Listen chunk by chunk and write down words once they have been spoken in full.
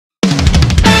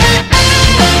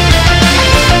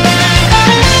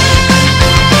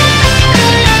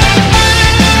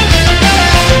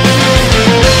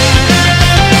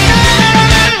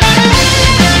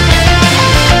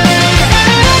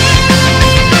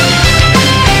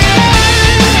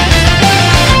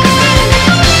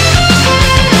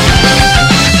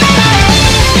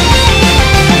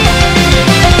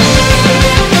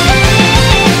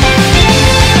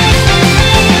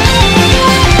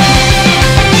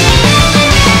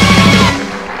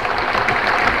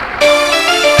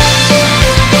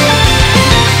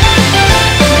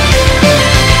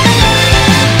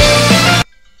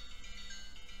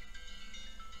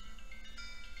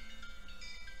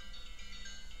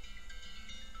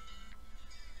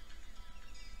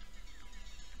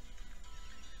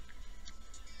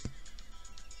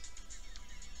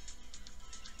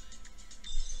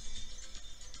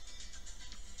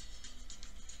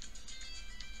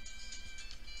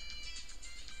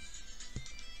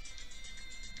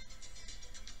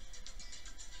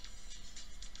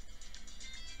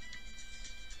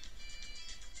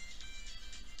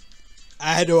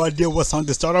I had no idea what song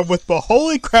to start off with, but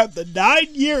holy crap, the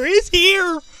 9th year is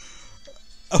here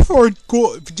for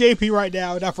JP right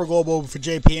now, not for global, but for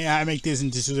JPN. I make this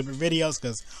into 2 different videos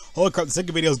because holy crap, the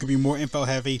second video is gonna be more info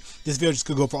heavy. This video just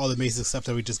gonna go for all the basic stuff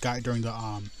that we just got during the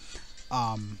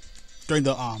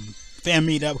fan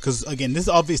meetup, because again, this is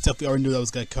obvious stuff we already knew that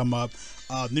was gonna come up.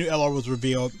 The new LR was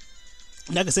revealed.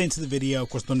 I'm not gonna say into the video, of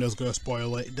course. Thumbnail's gonna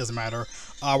spoil it. It doesn't matter.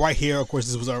 Right here, of course,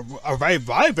 this was our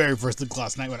very first look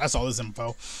last night when I saw this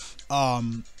info.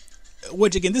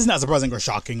 Which again, this is not surprising or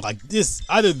shocking. Like this,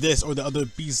 either this or the other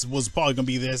piece was probably gonna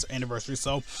be this anniversary.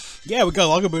 So yeah, we got a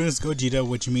lot of bonus Gogeta,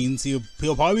 which means he'll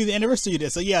probably be the anniversary of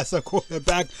this. So yeah, so cool. We're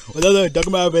back with another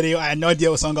Dokkan Battle video. I had no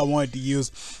idea what song I wanted to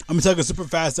use. I'm talking super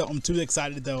fast though. I'm too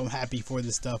excited though. I'm happy for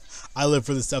this stuff. I live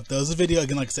for this stuff though. This video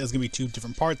again, like I said, it's gonna be 2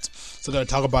 different parts. So I'm gonna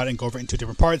talk about it and go over it in 2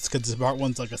 different parts, because this part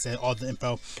 1's, like I said, all the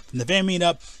info from the fan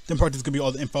meetup. Then part 2 is gonna be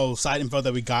all the info, side info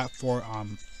that we got for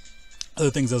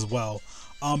other things as well.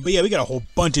 But yeah, we got a whole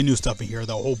bunch of new stuff in here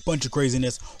though, a whole bunch of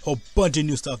craziness, whole bunch of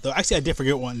new stuff though. Actually, I did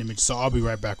forget one image, so I'll be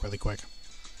right back really quick.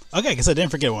 Okay, I guess I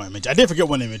didn't forget one image. I did forget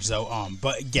one image though.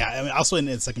 But yeah, I mean, I'll show in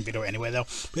the second video anyway though.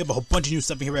 We have a whole bunch of new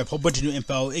stuff in here. We have a whole bunch of new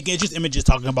info. Again, just images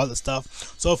talking about the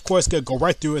stuff. So of course, gonna go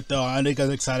right through it though. I know you guys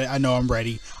are excited. I know I'm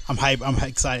ready. I'm hyped. I'm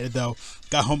excited though.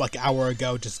 Got home like an hour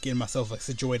ago, just getting myself like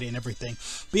situated and everything.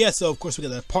 But yeah, so of course we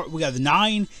got the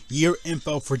 9-year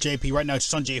info for JP right now. It's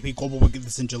just on JP Global. We'll get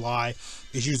this in July.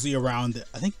 It's usually around,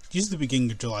 I think, usually the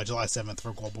beginning of July 7th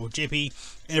for Global. JP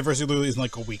anniversary literally is in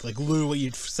like a week. Like literally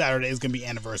Saturday is gonna be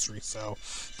anniversary. So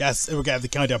we're gonna have the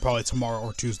countdown probably tomorrow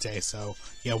or Tuesday. So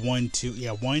yeah, 1, 2,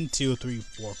 3,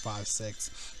 4, 5,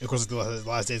 6. Of course, the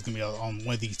last day is gonna be on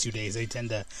one of these 2 days. They tend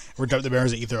to reduct the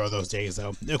banners at either of those days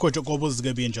though. Of course, Global is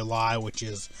gonna be in July, which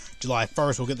is July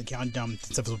 1st. We'll get the countdown.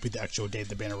 The 7th will be the actual date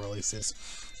the banner releases.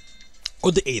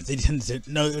 Or the 8th. They tend to,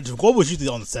 no, Global is usually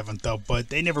on the 7th though, but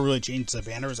they never really change the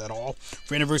banners at all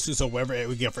for anniversary. So whatever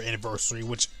we get for anniversary,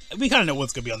 which we kind of know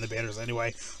what's gonna be on the banners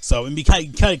anyway. So and we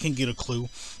kind of can get a clue.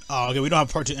 Okay, we don't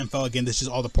have part 2 info. Again, this is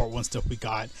all the part 1 stuff we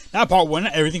got. Not part 1,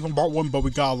 not everything from part 1, but we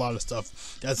got a lot of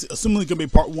stuff. That's assuming gonna be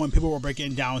part 1. People were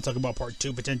breaking it down and talking about part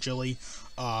 2 potentially.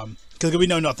 Because we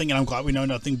know nothing, and I'm glad we know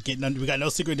nothing. We got no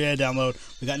secret data download.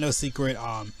 We got no secret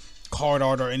card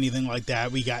art or anything like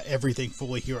that. We got everything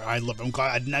fully here. I love it. I'm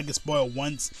glad I did not get spoiled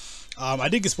once. I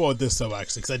did get spoiled this though,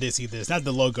 actually, because I did see this. Not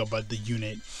the logo, but the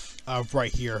unit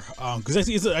right here. Because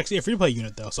it's actually a free-to-play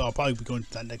unit though, so I'll probably be going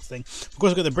to that next thing. Of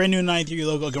course, we got the brand new 9th year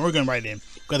logo. Again, we're going right in.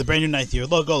 We got the brand new 9th year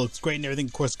logo. Looks great and everything.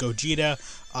 Of course, Gogeta.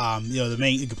 You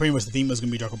know, pretty much the theme is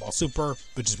going to be DragonBall Super,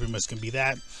 which is pretty much going to be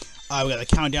that. We got the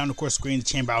countdown, of course, screen, the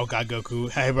Chain Battle, God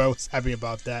Goku. I was happy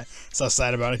about that. So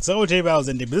excited about it. So Chain Battle's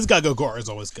ending, but this God Goku art is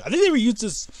always good. I think they used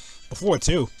this before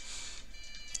too.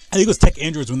 I think it was Tech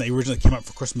Androids when they originally came out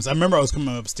for Christmas. I remember I was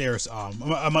coming upstairs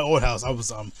at my old house. I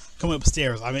was coming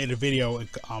upstairs. I made a video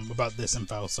about this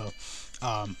info. So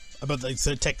about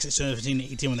the Tech 17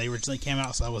 and 18 when they originally came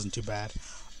out. So that wasn't too bad.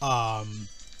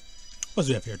 What do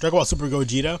we have here? DragonBall Super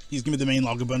Gogeta. He's gonna be the main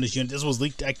login bonus unit. This was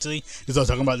leaked actually. This I was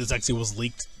talking about. This actually was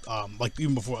leaked. Like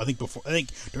even before. I think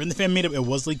during the fan meetup it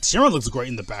was leaked. Shenron looks great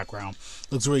in the background.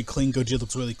 Looks really clean. Gogeta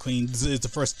looks really clean. This is the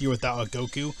first year without a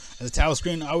Goku as a title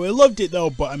screen. I would have loved it though,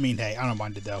 but I mean, hey, I don't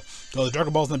mind it though. So the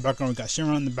Dragon Balls in the background. We got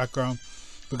Shenron in the background.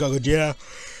 We got Gogeta.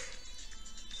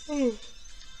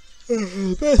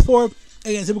 Best form.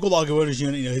 Again, typical login bonus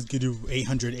unit. You know, he's gonna do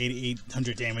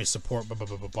 800 damage support. Blah blah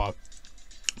blah blah blah.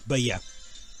 But yeah,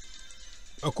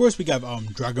 of course we got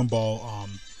Dragon Ball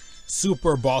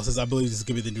Super bosses. I believe this is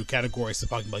gonna be the new category. So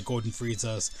talking about Golden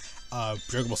Frieza's,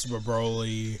 Dragon Ball Super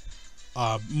Broly,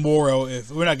 Moro. If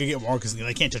we're not gonna get Moro because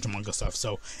they can't touch manga stuff.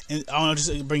 So and I don't know,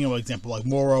 just bring up an example like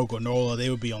Moro, Granola. They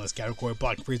would be on this category.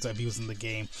 Black Frieza if he was in the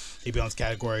game, they'd be on this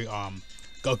category.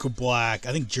 Goku Black.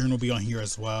 I think Jiren will be on here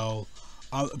as well.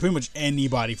 Pretty much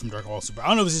anybody from Dragon Ball Super. I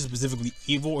don't know if this is specifically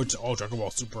evil or just all Dragon Ball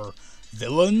Super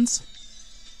villains.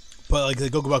 But like the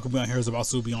Goku Black will be on here,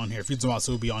 Zamasu will be on here, Zamasu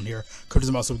will be on here, Kota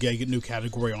Zamasu will get a new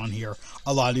category on here,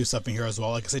 a lot of new stuff in here as well.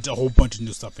 Like I said, a whole bunch of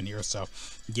new stuff in here. So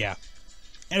yeah,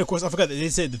 and of course I forgot that they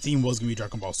said the theme was gonna be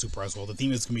Dragon Ball Super as well. The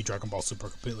theme is gonna be Dragon Ball Super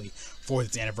completely for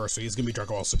its anniversary. It's gonna be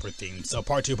Dragon Ball Super theme. So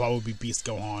part 2 probably be Beast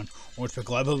Gohan, Orange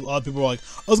Piccolo. A lot of people were like,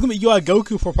 "Oh, it's gonna be you had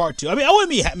Goku for part 2." I mean, I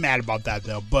wouldn't be mad about that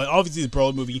though. But obviously, the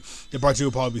Broly movie, the part 2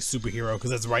 will probably be superhero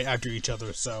because that's right after each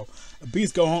other. So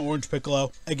Beast Gohan, Orange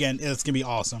Piccolo. Again, it's gonna be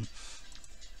awesome.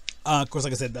 Of course,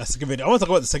 like I said, the second video. I want to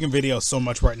talk about the second video so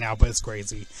much right now, but it's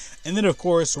crazy. And then, of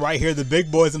course, right here, the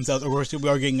big boys themselves. Of course, we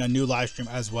are getting a new live stream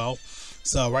as well.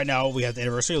 So right now we have the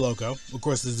anniversary logo. Of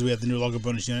course, we have the new logo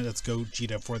bonus unit. Let's go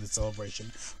Cheetah for the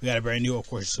celebration. We got a brand new, of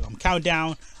course,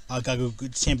 countdown. Got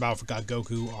Goku, Chain Battle for God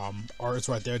Goku. Art's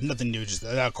right there. Nothing new. Just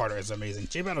that card art is amazing.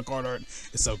 Chain Battle card art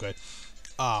is so good.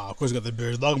 Of course, we got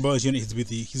the logo bonus unit.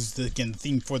 Again, the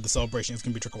theme for the celebration is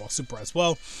gonna be DragonBall Super as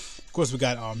well. Of course, we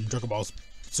got DragonBall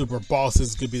Super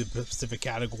bosses could be the specific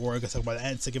category. I'm gonna talk about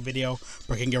that in the second video,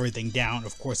 breaking everything down.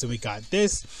 Of course, then we got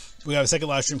this. We have a second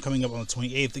live stream coming up on the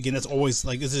 28th. Again, that's always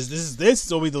like this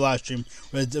is always the live stream.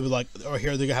 Where like over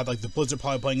here they're gonna have like the Blizzard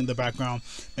probably playing in the background,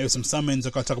 maybe some summons.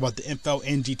 They're gonna talk about the info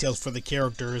and details for the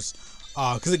characters.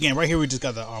 Because again, right here we just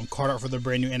got the card art for the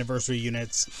brand new anniversary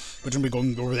units, which I'm gonna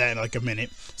be going over that in like a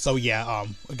minute. So yeah,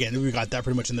 again, we got that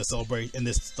pretty much in the celebration in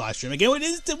this live stream. Again,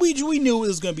 we knew it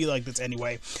was gonna be like this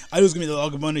anyway. I knew it was gonna be the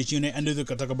logo bonus unit. I knew they were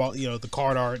gonna talk about the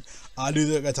card art. I knew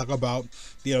they were gonna talk about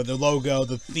the logo,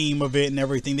 the theme of it, and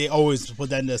everything. They always put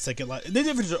that in the second live. They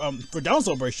did for Down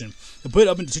Celebration. They put it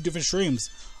up into 2 different streams.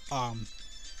 What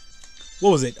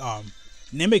was it?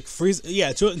 Namek Frieza.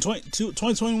 Yeah,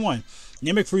 2021.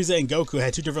 Namek, Frieza, and Goku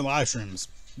had 2 different live streams.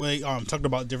 We talked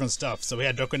about different stuff. So we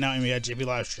had Dokkan now and we had JP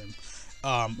live stream.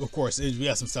 Of course, we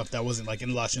got some stuff that wasn't like in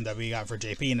the live stream that we got for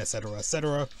JP and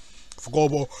etc. For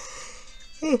global.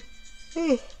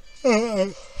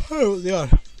 Yeah.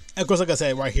 And of course, like I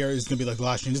said, right here is gonna be like the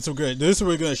live stream. This is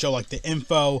really gonna show like the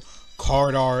info,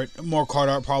 card art, more card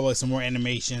art, probably some more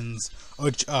animations,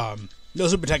 which no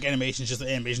super tech animations, just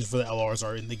the animations for the LRs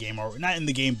are in the game, or not in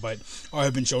the game, but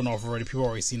have been shown off already. People have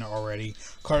already seen it already.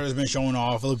 Card has been shown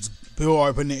off. It looks, people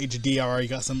are putting in HD. I already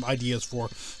got some ideas for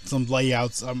some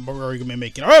layouts. I'm already gonna be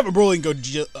making. I have a Broly and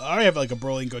Gogeta. I have like a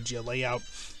Broly and Gogeta layout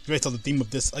based on the theme of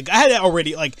this. Like I had it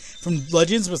already, like from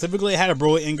Legends specifically. I had a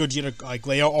Broly and Gogeta like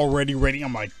layout already ready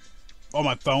on my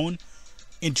phone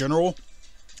in general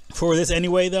for this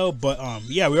anyway though. But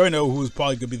yeah, we already know who's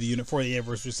probably gonna be the unit for the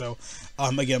anniversary. So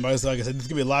again, like I said, this is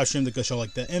gonna be a live stream. They're gonna show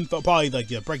like the info, probably like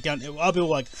the breakdown. A lot of people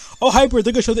like, oh, Hyper,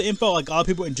 they're gonna show the info. Like a lot of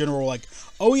people in general like,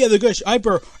 oh yeah, they're gonna show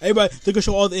Hyper, everybody, they're gonna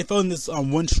show all the info in this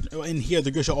one in here.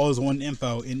 They're gonna show all this one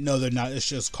info, and no, they're not. It's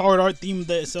just card art theme of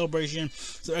the celebration.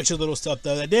 So extra little stuff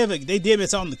though. They did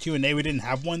miss out on the Q&A. We didn't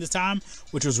have one this time,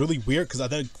 which was really weird because I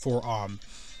think for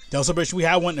Down Celebration we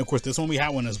had one, and of course this one we had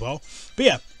one as well. But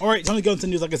yeah, alright, time to go into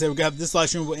news. Like I said, we're gonna have this live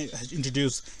stream. We'll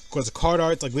introduce, of course, the card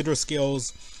arts, like leader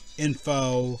skills,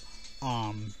 info,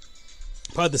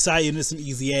 probably the side units, some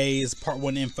EZAs, part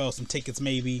 1 info, some tickets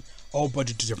maybe, a whole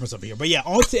bunch of different stuff here. But yeah,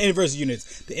 on to the anniversary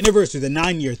units. The anniversary, the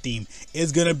 9-year theme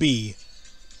is gonna be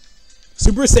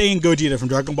Super Saiyan Gogeta from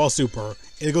Dragon Ball Super.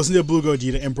 It goes into Blue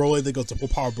Gogeta, and Broly that goes to Full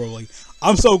Power Broly.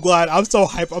 I'm so glad. I'm so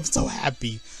hyped. I'm so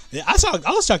happy. I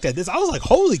was shocked at this. I was like,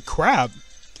 holy crap.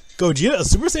 Gogeta,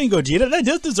 Super Saiyan Gogeta, that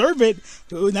does deserve it.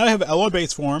 Now we have an LR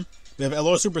base form. We have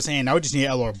LR Super Saiyan. Now we just need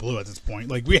LR Blue at this point.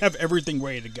 Like, we have everything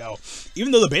ready to go.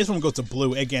 Even though the base form goes to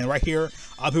Blue, again, right here,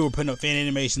 a lot of people are putting up fan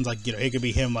animations, like, it could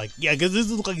be him, like, yeah, because this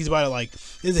looks like he's about to, like,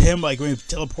 this is him, like, when he's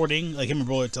teleporting, like, him and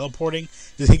Broly are teleporting.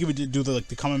 He could do the, like,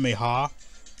 the Kamehameha.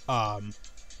 I was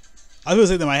gonna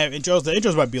say they might have intros. The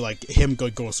intros might be, like, him go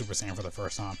Super Saiyan for the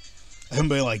first time. Him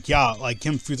being like, yeah, like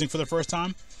him fusing for the first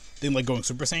time, then like going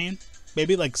Super Saiyan,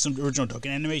 maybe like some original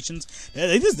Dokkan animations.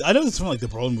 I know this is from like the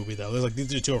Broly movie though. There's like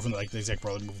these are 2 from like the exact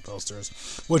Broly movie posters,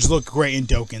 which look great in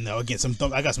Dokkan though. Again,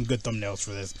 I got some good thumbnails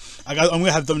for this. I'm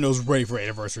gonna have thumbnails ready for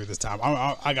anniversary this time.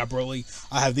 I got Broly.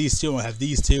 I have these 2. I have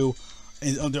these 2.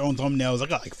 And on their own thumbnails. I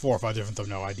got like 4 or 5 different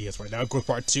thumbnail ideas right now. Of course,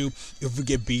 part 2 if we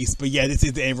get Beast. But yeah, this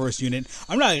is the anniversary unit.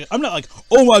 I'm not like,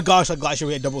 oh my gosh, like last year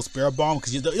we had double Spirit Bomb,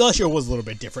 because last year was a little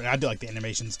bit different. I did like the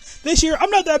animations. This year I'm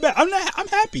not that bad. I'm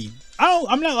happy.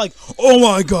 I'm not like, oh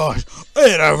my gosh,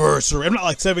 anniversary. I'm not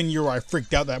like 7-year where I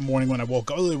freaked out that morning when I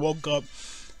woke up. I really woke up,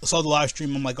 saw the live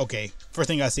stream. I'm like, okay, first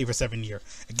thing I see for 7 year.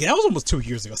 Again, that was almost 2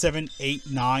 years ago. 7,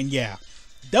 8, 9, yeah,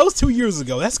 that was 2 years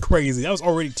ago. That's crazy. That was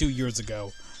already 2 years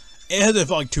ago. It hasn't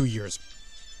felt like 2 years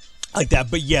like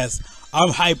that, but yes, I'm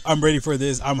hyped. I'm ready for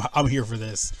this. I'm here for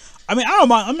this. I mean, I don't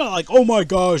mind. I'm not like, oh my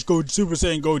gosh, go Super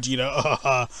Saiyan Gogeta.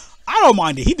 I don't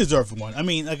mind it. He deserved one. I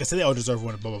mean, like I said, they all deserve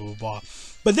one. Blah blah blah blah.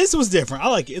 But this was different. I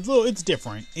like it. It's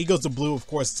different. He goes to Blue, of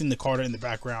course. It's in the card in the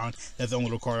background. That's the only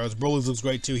little card. Broly looks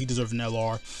great too. He deserves an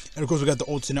LR. And of course, we got the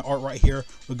alternate art right here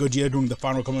with Gogeta doing the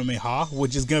final Kamehameha,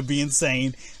 which is gonna be insane.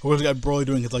 Of course, we got Broly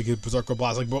doing his his Berserker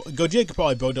Blast. Like Gogeta could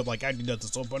probably build up like after he does the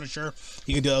Soul Punisher.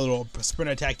 He could do a little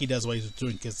sprint attack. He does while he's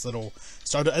doing his little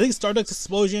Stardust. I think Stardust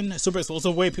Explosion, Super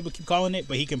Explosive Wave. People keep calling it,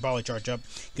 but he can probably charge up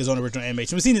his own original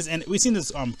animation. We've seen this, and we've seen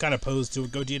this kind of pose to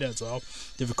Gogeta as well.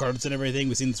 Different cards and everything.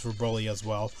 We've seen this for Broly as well.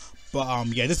 well. But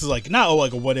yeah, this is like not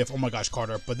like a what if, oh my gosh,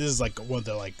 Carter, but this is like one of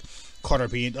the like Carter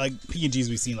PNGs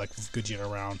we've seen like with Gogeta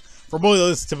around. For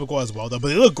Broly, it's typical as well though, but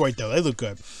they look great though. They look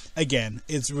good. Again,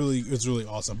 it's really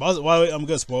awesome. By the way, I'm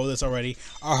gonna spoil this already.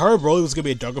 I heard Broly was gonna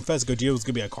be a Dokkan Fest, Gogeta was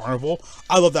gonna be a Carnival.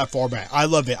 I love that format. I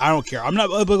love it. I don't care. I'm not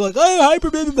like, oh,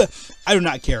 hyper, blah, blah, blah. I do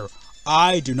not care.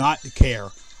 I do not care.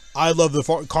 I love the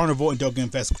Carnival and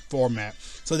Dokkan Fest format.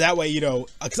 So that way, you know,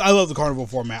 because I love the Carnival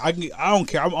format. I don't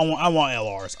care. I want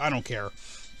LRs. I don't care.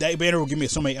 That banner will give me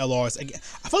so many LRs. Again,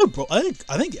 I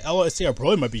think LRSTR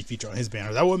Broly might be featured on his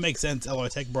banner. That would make sense.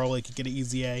 LR Tech Broly could get an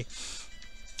EZA.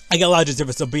 I got a lot of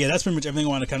different stuff, but yeah, that's pretty much everything I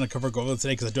want to kind of cover Goku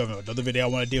today, because I do have another video I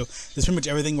want to do. That's pretty much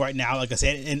everything right now, like I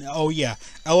said. And oh yeah,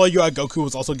 LRUI Goku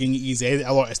was also getting an EZA. The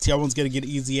LRSTR one's going to get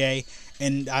an EZA.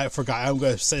 And I forgot, I'm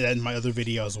going to say that in my other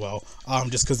video as well.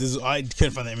 Just because I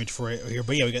couldn't find the image for it here.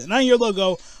 But yeah, we got a 9-year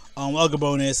logo, logo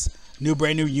bonus,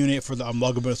 brand new unit for the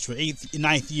logo bonus for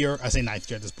 9th year. I say 9th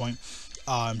year at this point.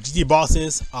 GT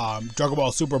bosses, Dragon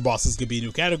Ball Super bosses could be a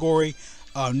new category.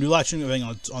 New live stream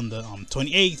event on the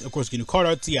 28th. Of course, get new card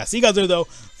art. So yeah, see you guys there though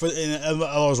for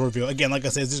LR's reveal. Again, like I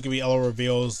said, there's gonna be LR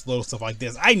reveals, little stuff like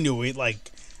this. I knew it.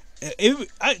 Like, I've been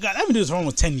doing this for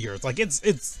almost 10 years. Like,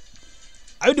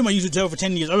 I've been doing my YouTube channel for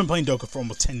 10 years. I've been playing Dokkan for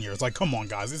almost 10 years. Like, come on,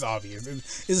 guys. It's obvious.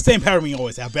 It's the same pattern we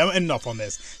always have. But I'm ending off on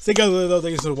this. So, guys,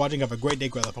 thank you for watching. Have a great day.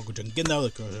 Great luck. Get now.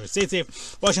 Stay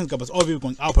safe. Watching. God bless all of you.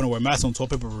 Going out and away. Mask on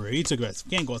toilet paper. Read to guys.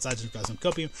 Can't go outside. Just grab some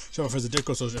copy. Show my friends the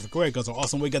Discord. Social for great. Guys are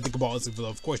awesome. We got the Cabal.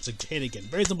 Of course, to hit again.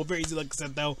 Very simple. Very easy. Like I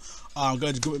said, though. I'm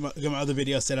going to get my other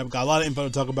video set up. Got a lot of info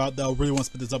to talk about, though. Really want to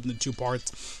split this up into 2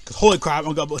 parts. Because, holy crap,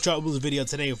 I'm going to try to upload this video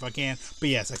today if I can. But,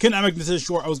 yes, I could not make this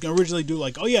short. I was going to originally do,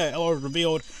 like, oh, yeah, LR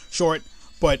revealed short.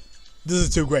 But this is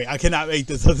too great. I cannot make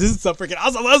this. This is so freaking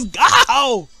awesome. Let's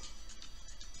go!